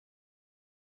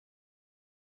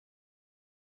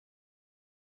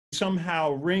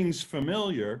somehow rings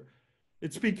familiar,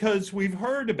 it's because we've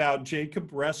heard about Jacob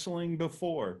wrestling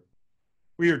before.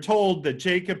 We are told that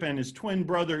Jacob and his twin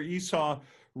brother Esau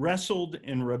wrestled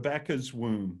in Rebekah's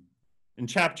womb. In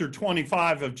chapter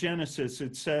 25 of Genesis,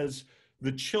 it says,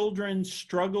 the children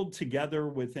struggled together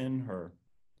within her,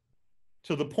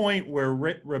 to the point where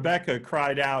Rebekah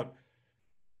cried out,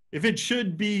 if it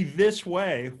should be this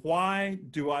way, why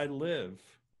do I live?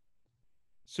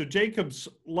 So Jacob's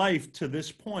life to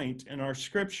this point in our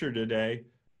scripture today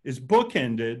is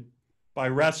bookended by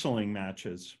wrestling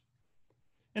matches.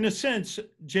 In a sense,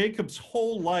 Jacob's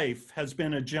whole life has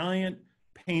been a giant,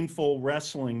 painful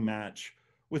wrestling match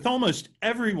with almost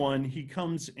everyone he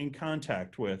comes in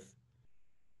contact with.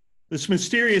 This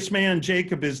mysterious man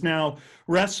Jacob is now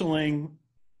wrestling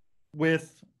with,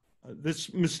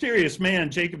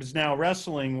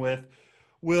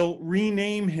 will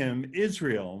rename him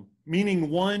Israel, meaning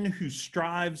one who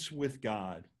strives with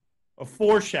God, a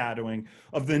foreshadowing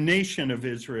of the nation of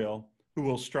Israel who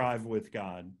will strive with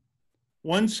God.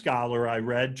 One scholar I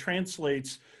read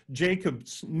translates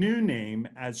Jacob's new name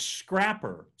as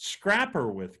scrapper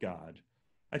with God.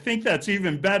 I think that's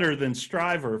even better than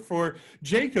striver, for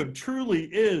Jacob truly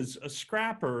is a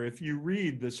scrapper if you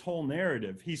read this whole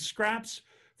narrative. He scraps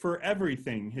for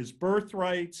everything, his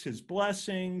birthrights, his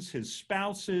blessings, his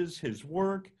spouses, his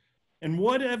work, and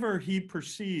whatever he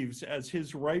perceives as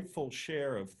his rightful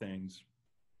share of things.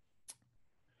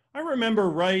 I remember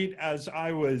right as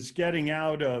I was getting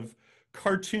out of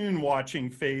cartoon watching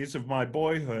phase of my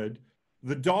boyhood,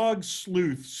 the dog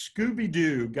sleuth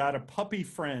Scooby-Doo got a puppy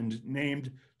friend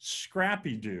named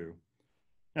Scrappy-Doo.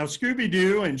 Now,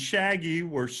 Scooby-Doo and Shaggy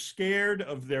were scared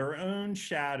of their own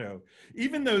shadow,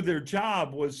 even though their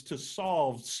job was to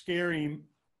solve scary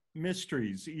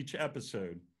mysteries each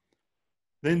episode.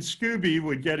 Then Scooby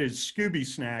would get his Scooby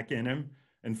snack in him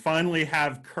and finally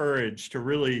have courage to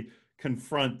really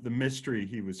confront the mystery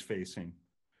he was facing.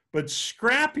 But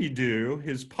Scrappy-Doo,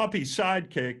 his puppy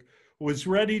sidekick, was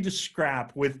ready to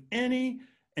scrap with any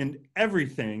and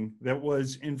everything that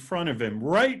was in front of him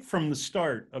right from the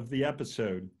start of the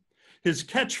episode. His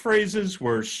catchphrases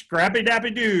were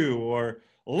Scrappy-Dappy-Doo, or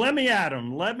let me at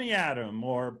him,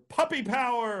 or puppy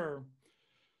power.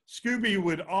 Scooby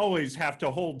would always have to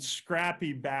hold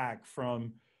Scrappy back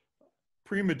from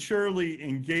prematurely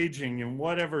engaging in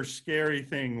whatever scary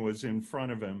thing was in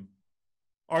front of him.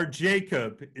 Our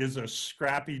Jacob is a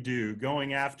Scrappy-Doo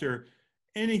going after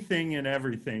anything and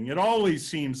everything. It always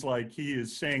seems like he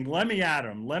is saying, let me at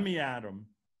him.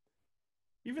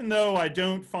 Even though I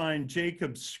don't find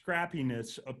Jacob's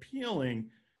scrappiness appealing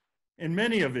in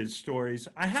many of his stories,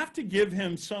 I have to give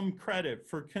him some credit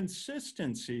for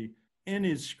consistency in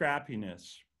his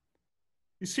scrappiness.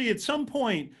 You see, at some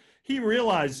point, he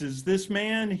realizes this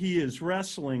man he is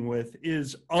wrestling with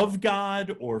is of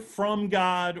God or from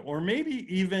God, or maybe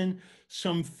even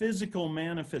some physical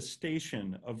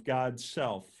manifestation of God's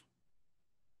self.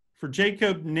 For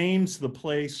Jacob names the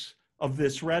place of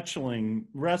this wrestling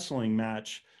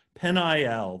match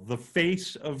Peniel, the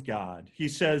face of God. He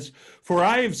says, for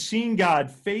I have seen God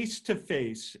face to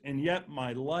face, and yet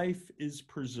my life is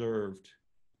preserved.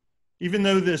 Even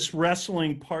though this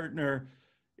wrestling partner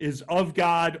is of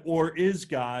God or is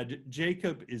God,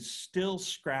 Jacob is still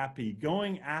scrappy,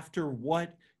 going after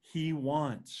what he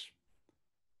wants.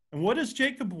 And what does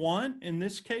Jacob want in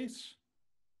this case?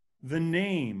 The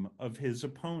name of his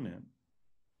opponent.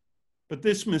 But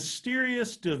this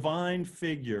mysterious divine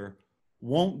figure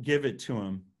won't give it to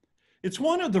him. It's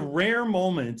one of the rare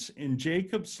moments in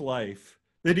Jacob's life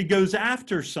that he goes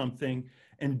after something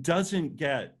and doesn't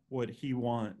get what he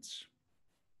wants.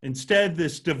 Instead,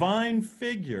 this divine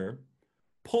figure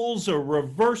pulls a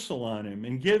reversal on him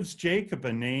and gives Jacob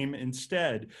a name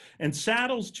instead, and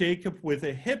saddles Jacob with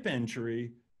a hip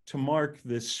injury to mark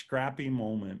this scrappy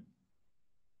moment.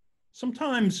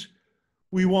 Sometimes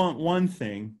we want one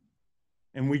thing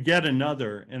and we get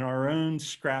another in our own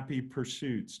scrappy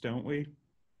pursuits, don't we?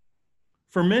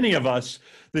 For many of us,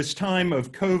 this time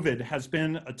of COVID has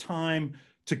been a time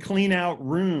to clean out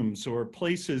rooms or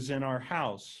places in our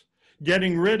house,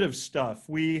 getting rid of stuff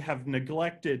we have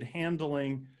neglected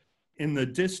handling in the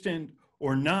distant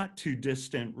or not too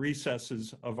distant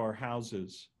recesses of our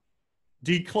houses,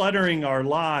 decluttering our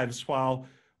lives while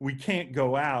we can't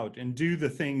go out and do the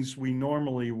things we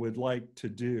normally would like to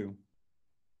do.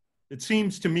 It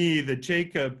seems to me that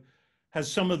Jacob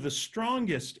has some of the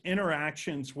strongest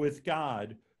interactions with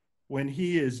God when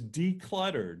he is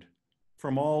decluttered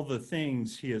from all the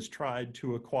things he has tried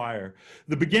to acquire.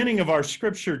 The beginning of our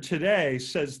scripture today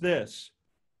says this: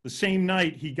 The same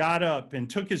night he got up and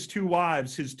took his 2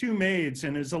 wives, his 2 maids,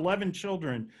 and his 11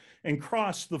 children and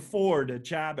crossed the ford at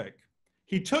Jabbok.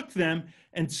 He took them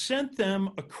and sent them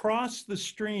across the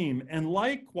stream, and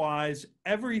likewise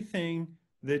everything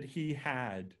that he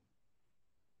had.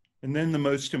 And then the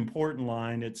most important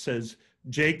line, it says,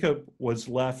 Jacob was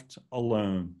left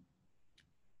alone.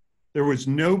 There was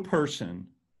no person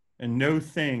and no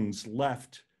things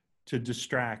left to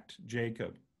distract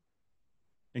Jacob.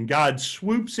 And God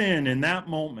swoops in that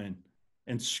moment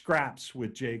and scraps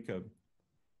with Jacob.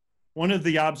 One of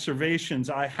the observations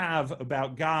I have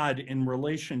about God in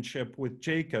relationship with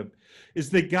Jacob is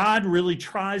that God really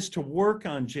tries to work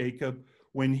on Jacob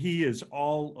when he is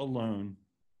all alone.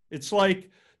 It's like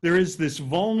there is this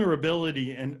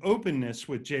vulnerability and openness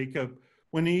with Jacob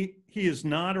when he is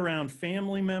not around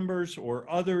family members or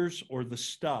others or the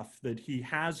stuff that he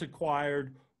has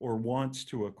acquired or wants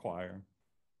to acquire.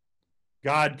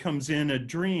 God comes in a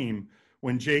dream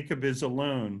when Jacob is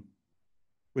alone,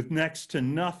 with next to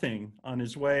nothing on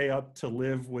his way up to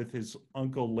live with his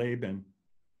uncle Laban.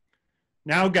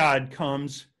 Now God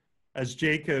comes as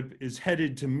Jacob is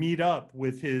headed to meet up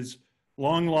with his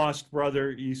long-lost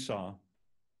brother Esau.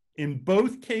 In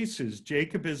both cases,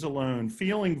 Jacob is alone,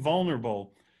 feeling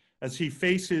vulnerable as he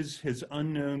faces his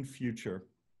unknown future.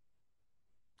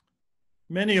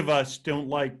 Many of us don't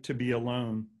like to be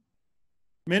alone.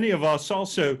 Many of us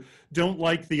also don't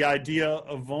like the idea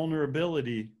of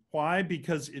vulnerability. Why?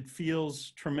 Because it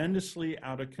feels tremendously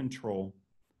out of control.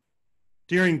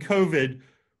 During COVID,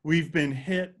 we've been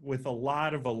hit with a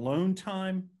lot of alone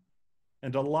time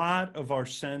and a lot of our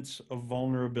sense of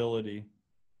vulnerability.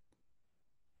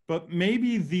 But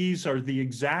maybe these are the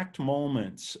exact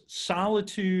moments,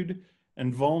 solitude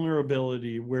and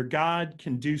vulnerability, where God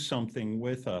can do something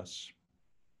with us.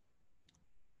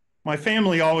 My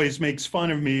family always makes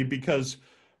fun of me because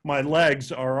my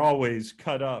legs are always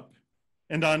cut up.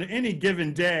 And on any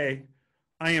given day,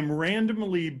 I am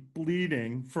randomly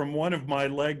bleeding from one of my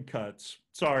leg cuts.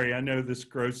 Sorry, I know this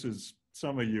grosses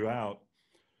some of you out.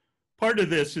 Part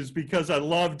of this is because I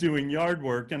love doing yard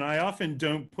work, and I often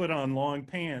don't put on long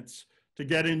pants to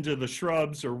get into the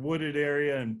shrubs or wooded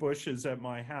area and bushes at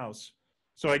my house.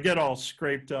 So I get all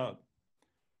scraped up.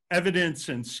 Evidence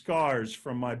and scars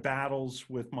from my battles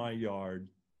with my yard.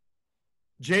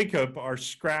 Jacob, our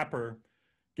scrapper,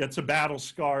 gets a battle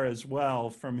scar as well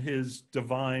from his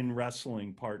divine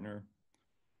wrestling partner.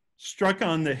 Struck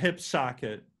on the hip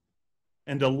socket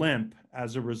and a limp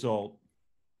as a result.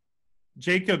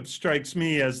 Jacob strikes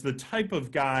me as the type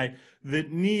of guy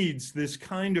that needs this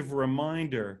kind of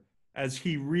reminder as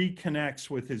he reconnects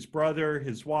with his brother,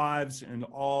 his wives, and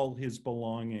all his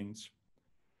belongings.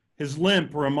 His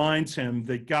limp reminds him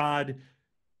that God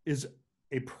is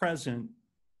a present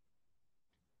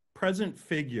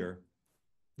figure,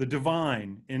 the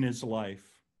divine in his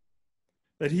life,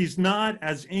 that he's not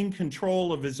as in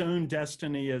control of his own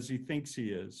destiny as he thinks he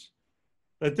is,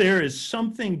 that there is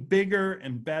something bigger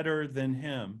and better than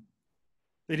him,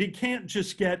 that he can't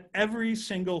just get every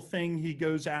single thing he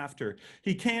goes after.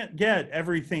 He can't get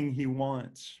everything he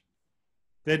wants,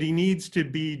 that he needs to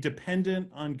be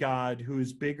dependent on God who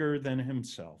is bigger than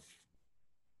himself.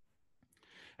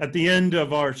 At the end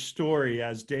of our story,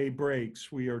 as day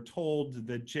breaks, we are told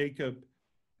that Jacob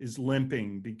is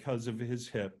limping because of his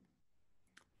hip.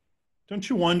 Don't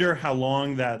you wonder how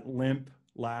long that limp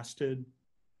lasted?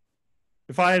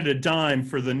 If I had a dime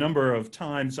for the number of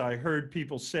times I heard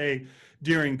people say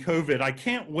during COVID, I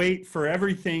can't wait for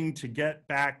everything to get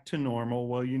back to normal.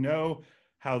 Well, you know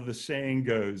how the saying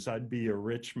goes, I'd be a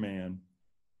rich man.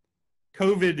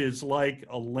 COVID is like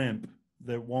a limp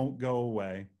that won't go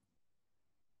away.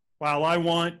 While I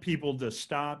want people to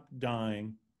stop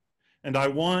dying, and I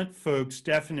want folks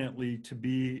definitely to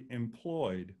be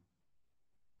employed,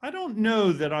 I don't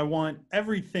know that I want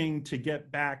everything to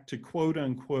get back to quote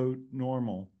unquote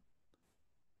normal.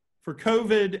 For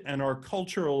COVID and our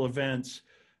cultural events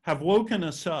have woken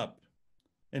us up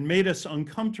and made us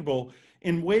uncomfortable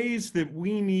in ways that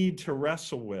we need to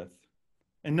wrestle with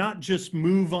and not just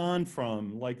move on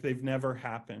from like they've never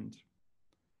happened.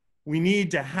 We need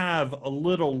to have a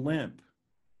little limp,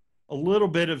 a little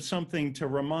bit of something to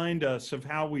remind us of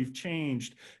how we've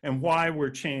changed and why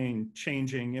we're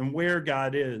changing and where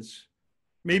God is.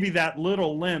 Maybe that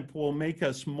little limp will make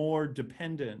us more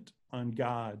dependent on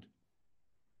God.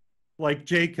 Like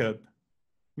Jacob,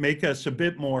 make us a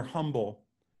bit more humble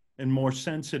and more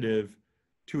sensitive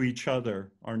to each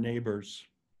other, our neighbors.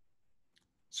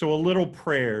 So a little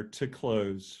prayer to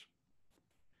close.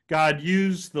 God,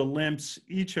 use the limps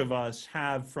each of us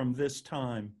have from this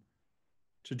time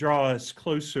to draw us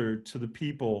closer to the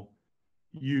people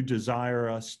you desire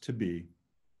us to be.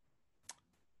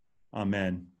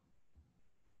 Amen.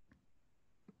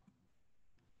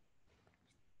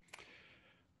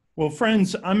 Well,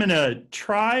 friends, I'm going to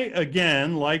try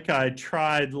again, like I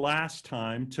tried last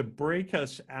time, to break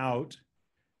us out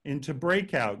into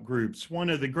breakout groups. One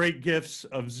of the great gifts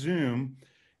of Zoom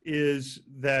is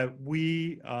that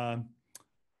we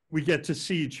get to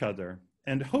see each other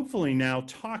and hopefully now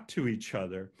talk to each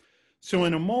other. So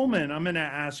in a moment, I'm going to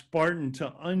ask Barton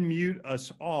to unmute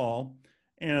us all,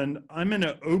 and I'm going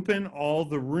to open all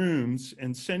the rooms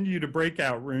and send you to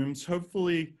breakout rooms,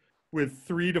 hopefully with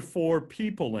 3 to 4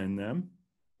 people in them.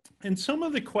 And some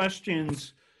of the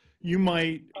questions you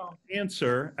might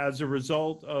answer as a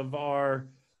result of our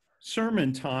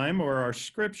sermon time or our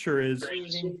scripture is,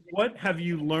 what have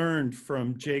you learned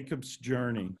from Jacob's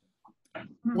journey?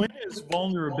 When is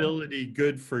vulnerability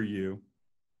good for you?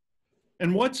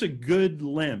 And what's a good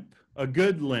limp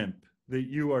that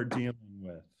you are dealing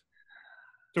with?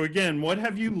 So again, what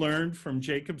have you learned from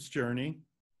Jacob's journey?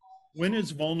 When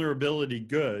is vulnerability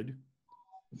good?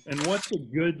 And what's a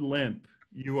good limp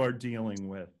you are dealing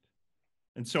with?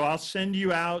 And so I'll send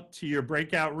you out to your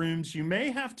breakout rooms. You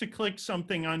may have to click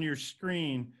something on your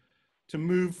screen to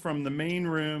move from the main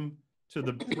room to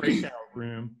the breakout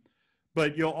room,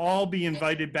 but you'll all be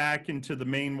invited back into the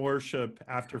main worship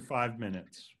after 5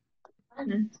 minutes.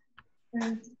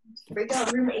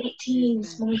 Breakout room 18,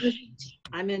 small group.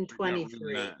 I'm in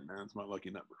 23. That's my lucky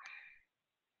number.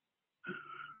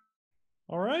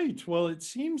 All right. Well, it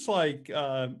seems like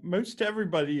most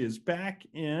everybody is back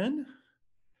in.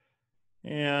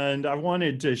 And I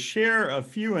wanted to share a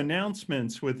few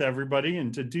announcements with everybody.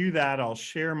 And to do that, I'll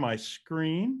share my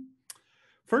screen.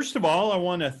 First of all, I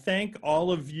want to thank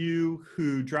all of you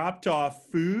who dropped off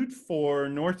food for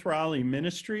North Raleigh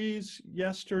Ministries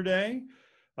yesterday.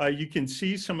 You can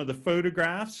see some of the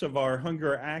photographs of our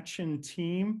Hunger Action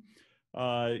team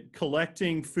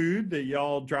collecting food that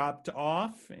y'all dropped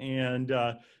off. And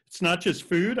it's not just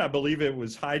food. I believe it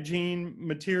was hygiene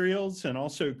materials and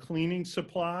also cleaning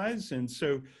supplies. And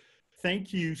so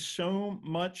thank you so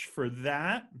much for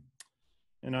that.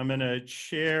 And I'm going to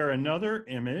share another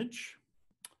image.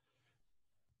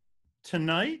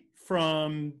 Tonight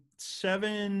from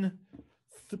 7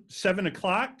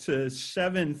 o'clock to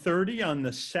 7:30 on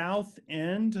the south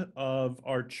end of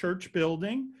our church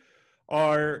building,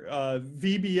 our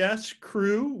VBS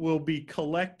crew will be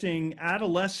collecting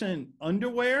adolescent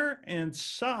underwear and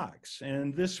socks,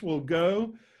 and this will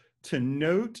go to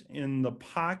Note in the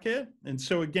Pocket. And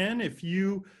so again, if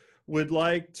you would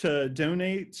like to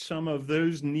donate some of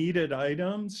those needed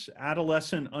items,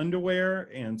 adolescent underwear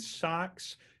and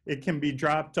socks, it can be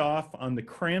dropped off on the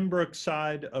Cranbrook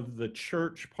side of the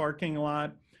church parking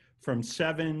lot from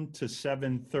 7 to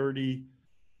 7:30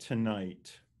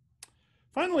 tonight.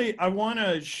 Finally, I want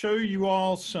to show you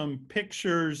all some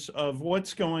pictures of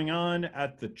what's going on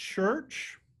at the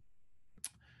church.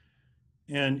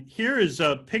 And here is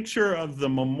a picture of the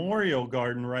Memorial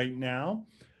Garden right now.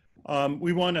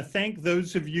 We want to thank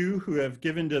those of you who have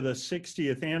given to the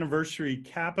 60th anniversary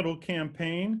capital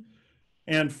campaign.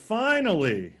 And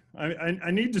finally, I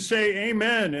need to say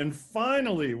amen. And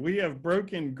finally, we have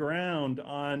broken ground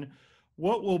on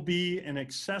what will be an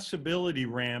accessibility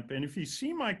ramp. And if you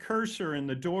see my cursor in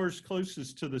the doors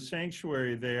closest to the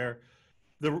sanctuary there,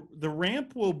 the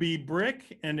ramp will be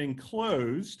brick and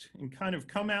enclosed and kind of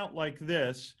come out like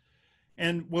this,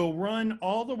 and will run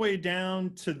all the way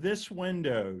down to this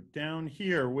window down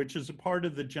here, which is a part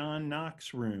of the John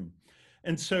Knox room.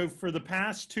 And so for the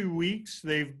past 2 weeks,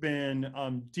 they've been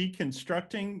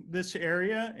deconstructing this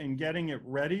area and getting it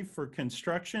ready for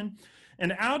construction.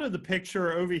 And out of the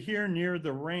picture over here near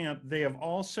the ramp, they have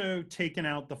also taken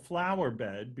out the flower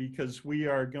bed because we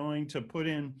are going to put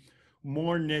in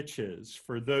more niches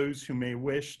for those who may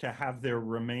wish to have their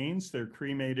remains, their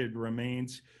cremated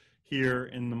remains, here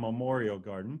in the Memorial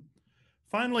Garden.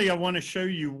 Finally, I want to show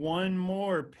you one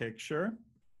more picture.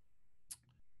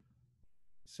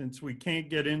 Since we can't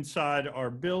get inside our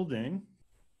building,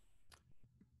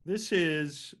 this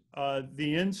is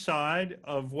the inside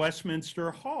of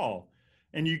Westminster Hall.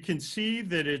 And you can see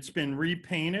that it's been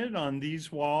repainted on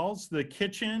these walls. The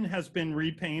kitchen has been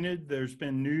repainted. There's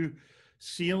been new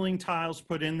ceiling tiles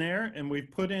put in there, and we've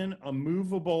put in a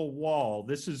movable wall.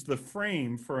 This is the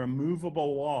frame for a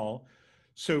movable wall.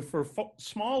 So for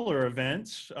smaller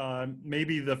events,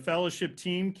 maybe the fellowship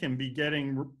team can be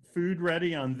getting food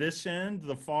ready on this end,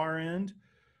 the far end,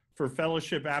 for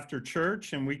fellowship after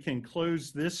church, and we can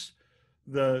close this,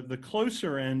 the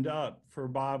closer end up for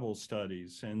Bible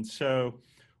studies. And so,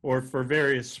 or for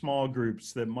various small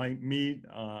groups that might meet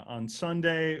on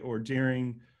Sunday or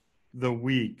during the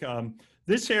week.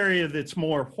 This area that's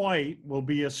more white will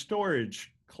be a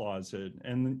storage closet.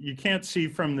 And you can't see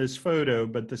from this photo,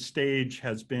 but the stage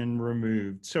has been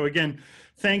removed. So again,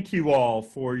 thank you all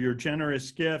for your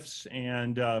generous gifts,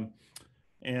 and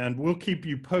we'll keep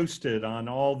you posted on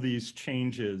all these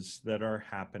changes that are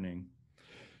happening.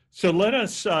 So let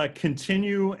us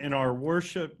continue in our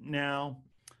worship now,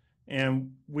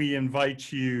 and we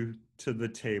invite you to the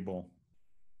table.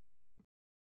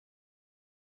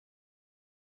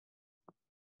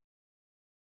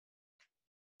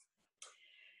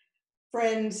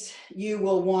 Friends, you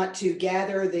will want to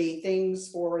gather the things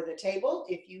for the table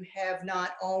if you have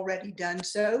not already done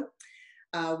so.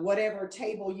 Whatever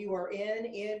table you are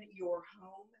in your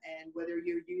home, and whether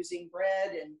you're using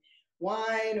bread and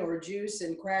wine or juice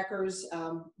and crackers,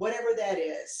 whatever that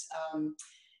is,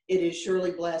 it is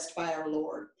surely blessed by our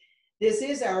Lord. This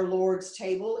is our Lord's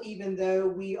table, even though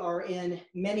we are in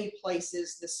many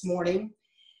places this morning.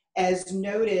 As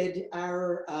noted,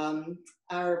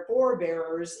 our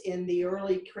forebearers in the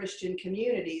early Christian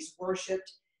communities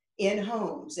worshiped in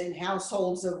homes, in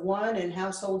households of one and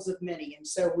households of many. And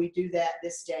so we do that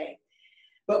this day.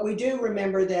 But we do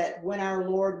remember that when our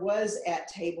Lord was at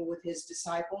table with his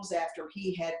disciples after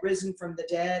he had risen from the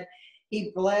dead,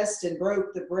 he blessed and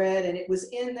broke the bread. And it was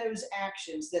in those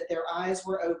actions that their eyes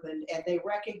were opened and they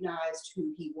recognized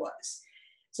who he was.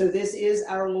 So this is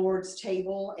our Lord's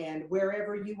table, and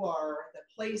wherever you are, the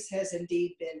place has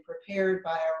indeed been prepared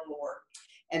by our Lord,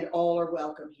 and all are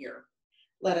welcome here.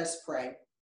 Let us pray.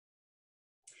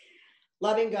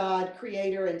 Loving God,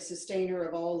 creator and sustainer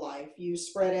of all life, you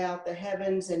spread out the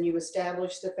heavens and you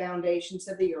establish the foundations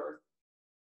of the earth.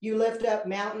 You lift up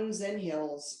mountains and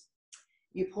hills.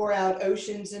 You pour out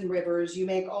oceans and rivers. You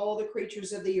make all the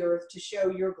creatures of the earth to show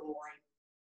your glory.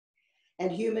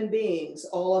 And human beings,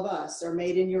 all of us, are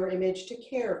made in your image to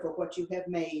care for what you have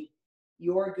made,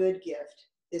 your good gift,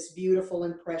 this beautiful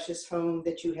and precious home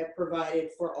that you have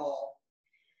provided for all.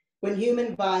 When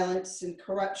human violence and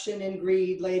corruption and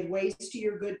greed laid waste to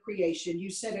your good creation,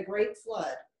 you sent a great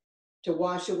flood to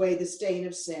wash away the stain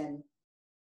of sin.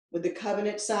 With the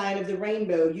covenant sign of the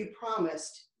rainbow, you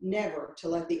promised never to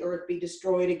let the earth be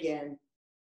destroyed again.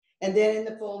 And then in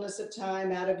the fullness of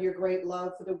time, out of your great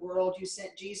love for the world, you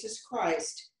sent Jesus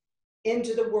Christ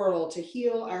into the world to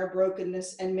heal our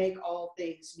brokenness and make all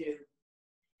things new.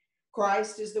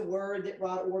 Christ is the word that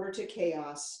brought order to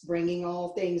chaos, bringing all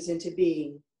things into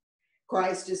being.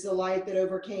 Christ is the light that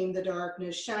overcame the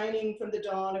darkness, shining from the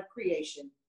dawn of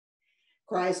creation.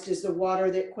 Christ is the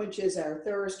water that quenches our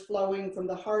thirst, flowing from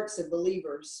the hearts of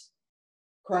believers.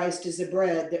 Christ is the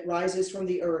bread that rises from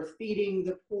the earth, feeding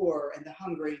the poor and the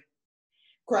hungry.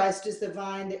 Christ is the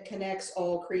vine that connects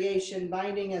all creation,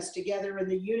 binding us together in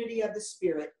the unity of the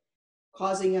Spirit,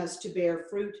 causing us to bear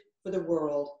fruit for the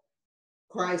world.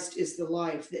 Christ is the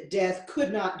life that death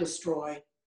could not destroy,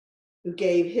 who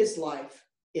gave his life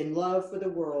in love for the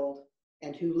world,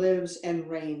 and who lives and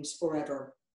reigns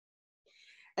forever.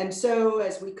 And so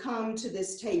as we come to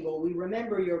this table, we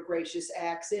remember your gracious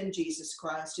acts in Jesus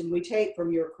Christ, and we take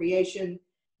from your creation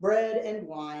bread and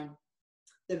wine,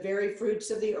 the very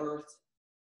fruits of the earth.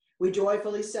 We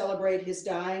joyfully celebrate his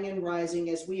dying and rising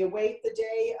as we await the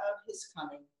day of his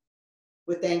coming.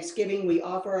 With thanksgiving, we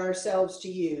offer ourselves to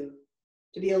you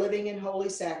to be a living and holy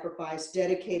sacrifice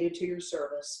dedicated to your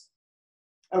service.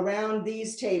 Around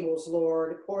these tables,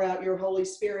 Lord, pour out your Holy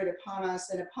Spirit upon us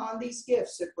and upon these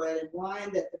gifts of bread and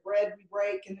wine, that the bread we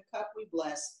break and the cup we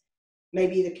bless may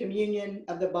be the communion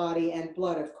of the body and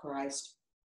blood of Christ.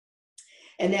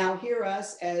 And now hear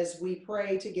us as we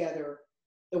pray together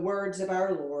the words of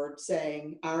our Lord,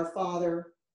 saying, Our Father,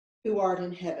 who art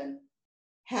in heaven,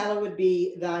 hallowed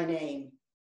be thy name.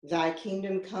 Thy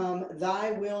kingdom come,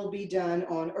 thy will be done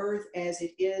on earth as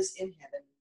it is in heaven.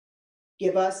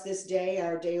 Give us this day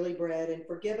our daily bread, and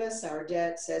forgive us our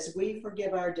debts as we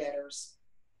forgive our debtors.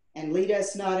 And lead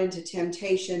us not into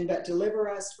temptation, but deliver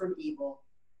us from evil.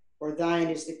 For thine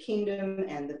is the kingdom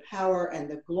and the power and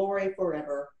the glory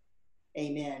forever.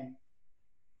 Amen.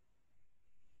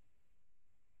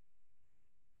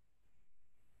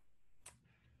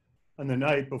 On the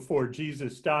night before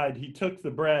Jesus died, he took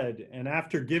the bread, and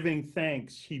after giving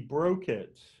thanks, he broke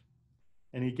it,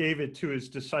 and he gave it to his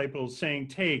disciples, saying,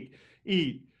 Take,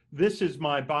 eat, this is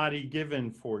my body given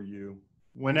for you.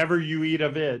 Whenever you eat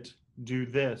of it, do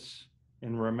this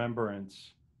in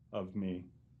remembrance of me.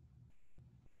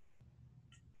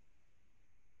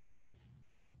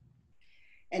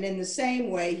 And in the same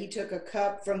way, he took a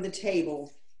cup from the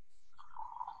table,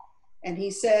 and he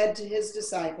said to his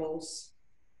disciples,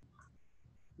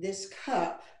 This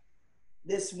cup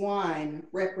This wine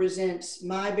represents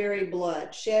my very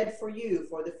blood shed for you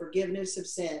for the forgiveness of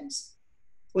sins.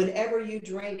 Whenever you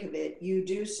drink of it, you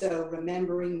do so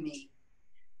remembering me.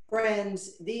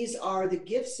 Friends, these are the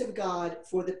gifts of God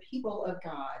for the people of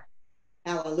God.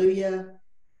 Hallelujah,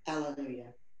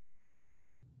 hallelujah.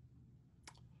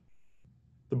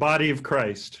 The body of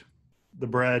Christ, the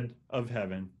bread of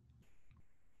heaven.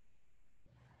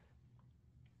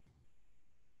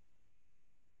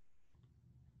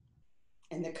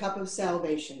 And the cup of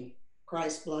salvation,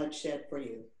 Christ's blood shed for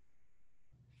you.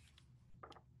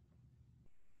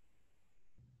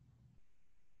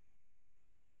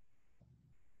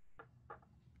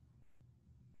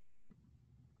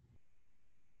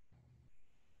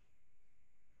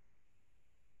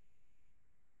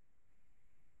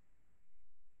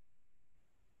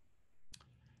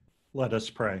 Let us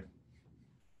pray.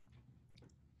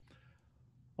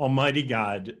 Almighty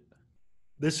God,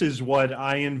 this is what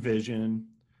I envision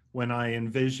when I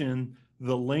envision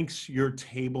the lengths your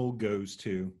table goes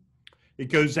to.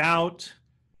 It goes out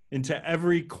into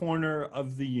every corner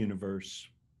of the universe.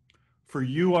 For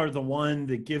you are the one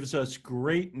that gives us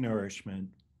great nourishment.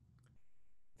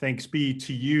 Thanks be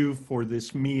to you for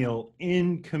this meal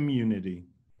in community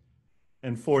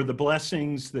and for the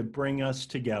blessings that bring us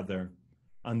together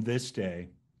on this day.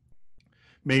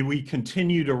 May we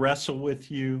continue to wrestle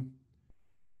with you.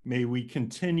 May we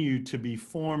continue to be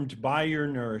formed by your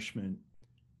nourishment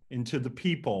into the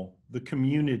people, the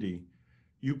community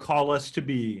you call us to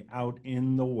be out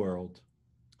in the world.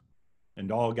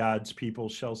 And all God's people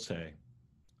shall say,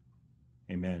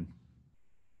 amen.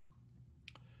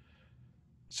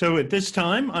 So at this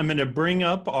time, I'm going to bring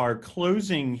up our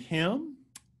closing hymn,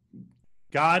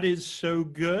 God is So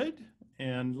Good.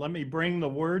 And let me bring the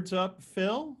words up,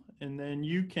 Phil, and then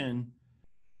you can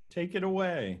take it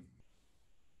away.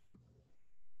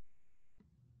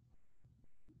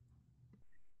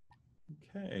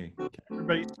 Okay, can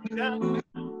everybody see that?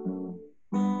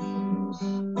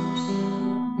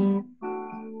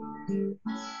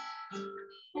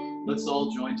 Let's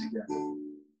all join together.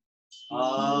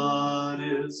 God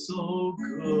is so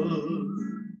good.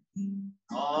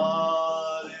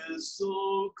 God is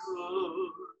so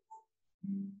good.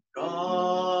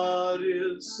 God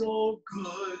is so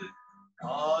good.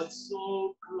 God's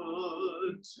so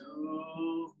good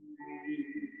to me.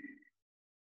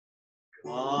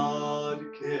 God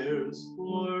cares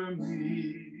for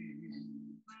me.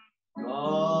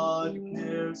 God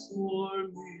cares for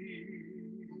me.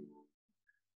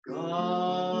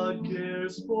 God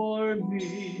cares for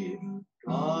me.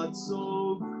 God's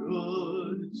so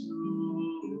good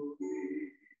to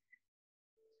me.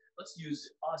 Let's use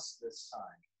us this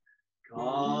time.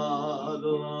 God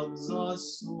loves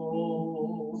us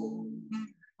so.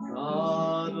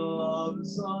 God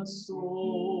loves us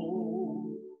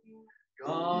so.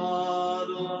 God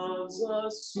loves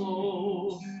us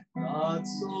so.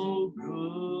 God's so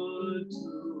good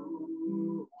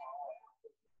to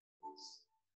us.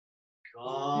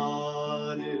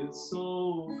 God is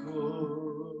so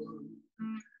good.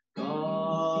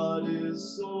 God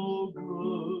is so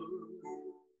good.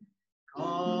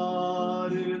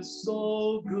 God is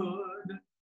so good.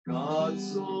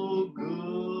 God's so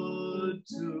good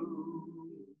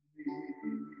to me.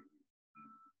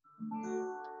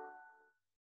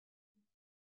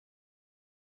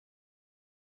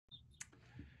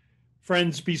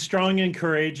 Friends, be strong and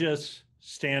courageous.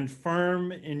 Stand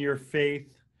firm in your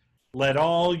faith. Let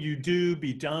all you do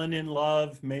be done in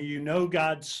love. May you know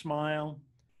God's smile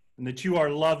and that you are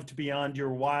loved beyond your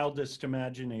wildest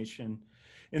imagination.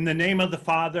 In the name of the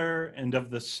Father, and of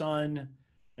the Son,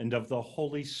 and of the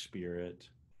Holy Spirit,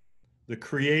 the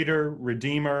Creator,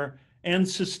 Redeemer, and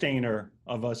Sustainer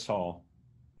of us all.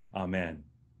 Amen.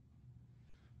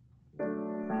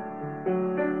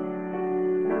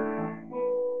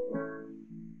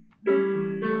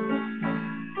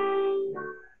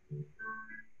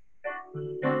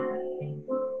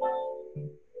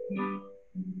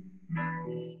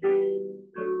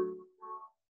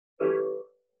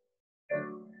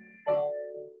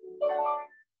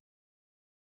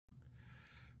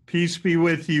 Peace be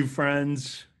with you,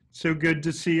 friends. So good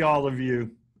to see all of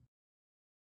you.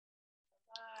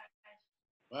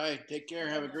 Bye. Take care.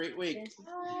 Have a great week.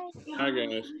 Hi,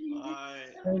 guys. Bye.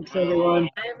 Thanks, everyone.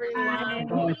 Hi, everyone.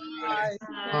 Bye. Bye.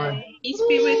 Bye. Peace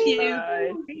be with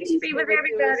you. Peace be with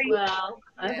everybody. Well.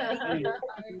 Thanks.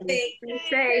 Stay Stay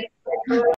safe.